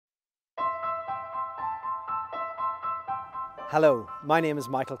Hello, my name is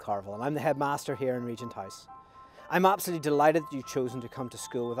Michael Carville and I'm the headmaster here in Regent House. I'm absolutely delighted that you've chosen to come to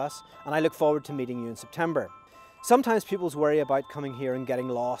school with us and I look forward to meeting you in September. Sometimes people worry about coming here and getting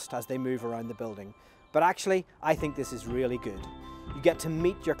lost as they move around the building, but actually I think this is really good. You get to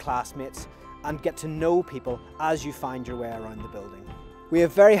meet your classmates and get to know people as you find your way around the building. We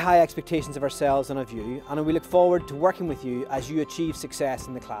have very high expectations of ourselves and of you, and we look forward to working with you as you achieve success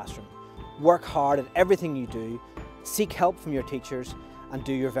in the classroom. Work hard at everything you do, seek help from your teachers and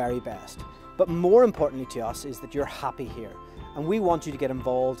do your very best. But more importantly to us is that you're happy here and we want you to get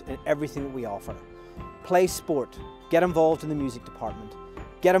involved in everything that we offer. Play sport, get involved in the music department,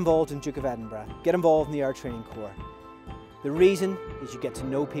 get involved in Duke of Edinburgh, get involved in the Air Training Corps. The reason is you get to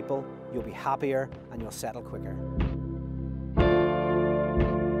know people, you'll be happier and you'll settle quicker.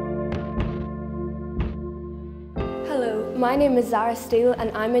 Hello, my name is Zara Steele and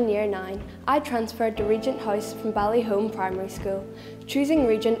I'm in Year 9. I transferred to Regent House from Ballyholme Primary School. Choosing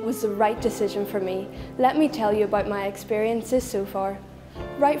Regent was the right decision for me. Let me tell you about my experiences so far.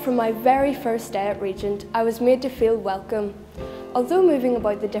 Right from my very first day at Regent, I was made to feel welcome. Although moving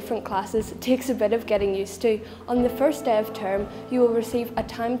about the different classes takes a bit of getting used to, on the first day of term you will receive a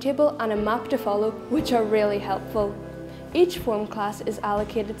timetable and a map to follow, which are really helpful. Each form class is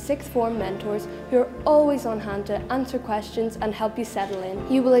allocated 6 form mentors who are always on hand to answer questions and help you settle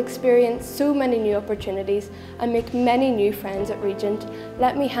in. You will experience so many new opportunities and make many new friends at Regent.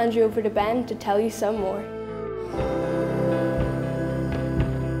 Let me hand you over to Ben to tell you some more.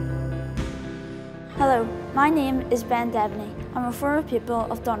 Hello, my name is Ben Devaney. I'm a former pupil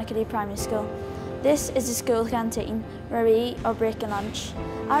of Donaghadee Primary School. This is the school canteen where we eat or break at lunch.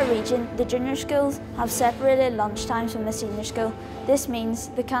 At Regent, the junior schools have separated lunch times from the senior school. This means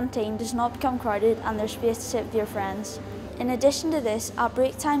the canteen does not become crowded and there's space to sit with your friends. In addition to this, at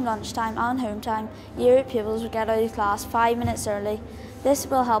break time, lunch time and home time, Year 8 pupils will get out of class 5 minutes early. This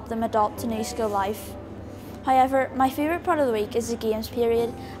will help them adopt to new school life. However, my favourite part of the week is the games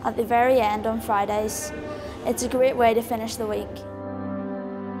period at the very end on Fridays. It's a great way to finish the week.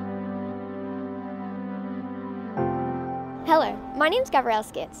 Hello, my name's Gabrielle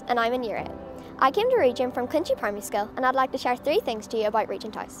Skates and I'm in Year 8. I came to Regent from Clinchy Primary School and I'd like to share 3 things to you about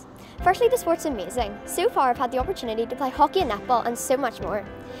Regent House. Firstly, the sport's amazing. So far I've had the opportunity to play hockey and netball and so much more.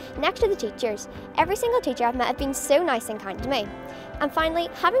 Next to the teachers, every single teacher I've met have been so nice and kind to me. And finally,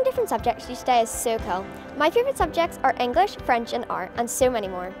 having different subjects each day is so cool. My favourite subjects are English, French and art and so many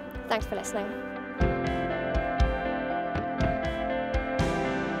more. Thanks for listening.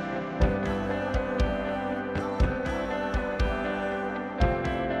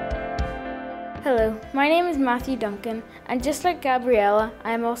 Hello, my name is Matthew Duncan and just like Gabriella,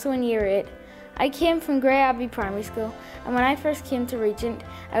 I am also in Year 8. I came from Grey Abbey Primary School and when I first came to Regent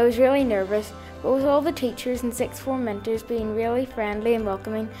I was really nervous, but with all the teachers and 6th form mentors being really friendly and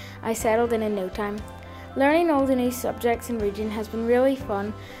welcoming, I settled in no time. Learning all the new subjects in Regent has been really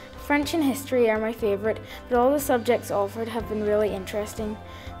fun. French and history are my favourite, but all the subjects offered have been really interesting.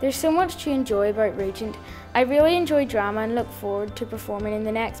 There's so much to enjoy about Regent. I really enjoy drama and look forward to performing in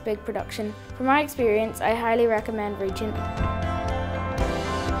the next big production. From my experience, I highly recommend Regent.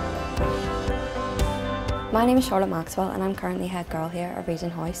 My name is Charlotte Maxwell and I'm currently head girl here at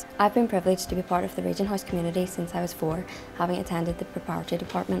Regent House. I've been privileged to be part of the Regent House community since I was 4, having attended the preparatory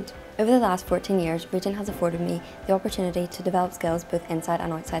department. Over the last 14 years, Regent has afforded me the opportunity to develop skills both inside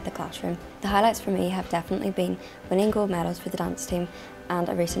and outside the classroom. The highlights for me have definitely been winning gold medals for the dance team and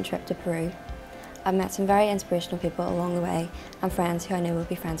a recent trip to Peru. I've met some very inspirational people along the way and friends who I know will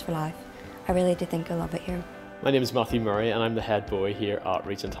be friends for life. I really do think you'll love it here. My name is Matthew Murray and I'm the head boy here at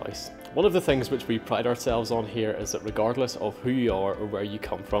Regent House. One of the things which we pride ourselves on here is that regardless of who you are or where you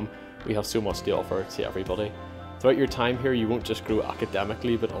come from, we have so much to offer to everybody. Throughout your time here you won't just grow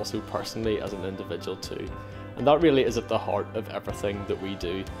academically but also personally as an individual too. And that really is at the heart of everything that we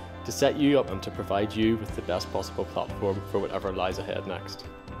do, to set you up and to provide you with the best possible platform for whatever lies ahead next.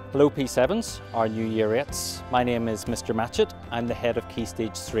 Hello P7s, our new Year 8s. My name is Mr Matchett. I'm the head of Key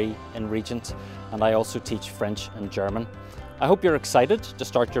Stage 3 in Regent and I also teach French and German. I hope you're excited to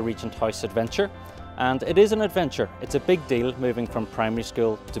start your Regent House adventure, and it is an adventure. It's a big deal moving from primary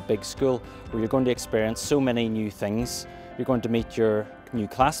school to big school where you're going to experience so many new things. You're going to meet your new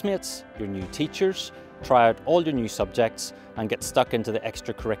classmates, your new teachers, try out all your new subjects and get stuck into the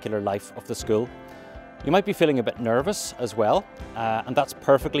extracurricular life of the school. You might be feeling a bit nervous as well, and that's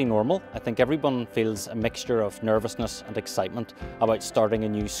perfectly normal. I think everyone feels a mixture of nervousness and excitement about starting a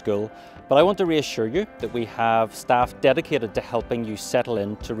new school. But I want to reassure you that we have staff dedicated to helping you settle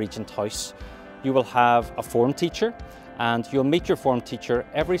into Regent House. You will have a form teacher and you'll meet your form teacher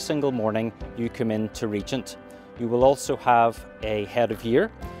every single morning you come into Regent. You will also have a head of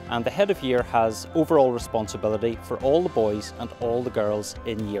year, and the head of year has overall responsibility for all the boys and all the girls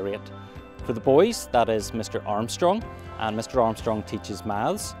in Year 8. For the boys, that is Mr. Armstrong, and Mr. Armstrong teaches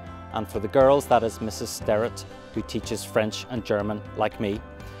maths, and for the girls, that is Mrs. Sterrett, who teaches French and German like me.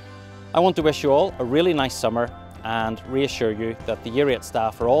 I want to wish you all a really nice summer and reassure you that the Year 8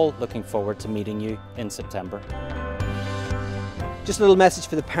 staff are all looking forward to meeting you in September. Just a little message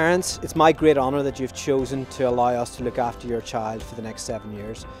for the parents. It's my great honour that you've chosen to allow us to look after your child for the next 7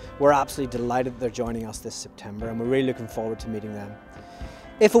 years. We're absolutely delighted that they're joining us this September, and we're really looking forward to meeting them.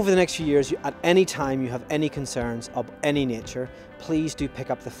 If over the next few years, at any time you have any concerns of any nature, please do pick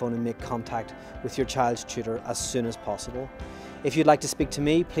up the phone and make contact with your child's tutor as soon as possible. If you'd like to speak to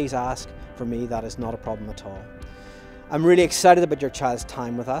me, please ask for me. That is not a problem at all. I'm really excited about your child's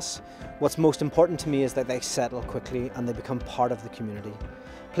time with us. What's most important to me is that they settle quickly and they become part of the community.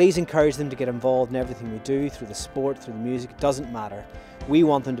 Please encourage them to get involved in everything we do, through the sport, through the music, it doesn't matter. We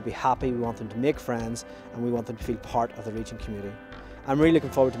want them to be happy, we want them to make friends, and we want them to feel part of the Regent community. I'm really looking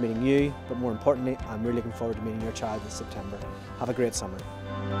forward to meeting you, but more importantly, I'm really looking forward to meeting your child this September. Have a great summer.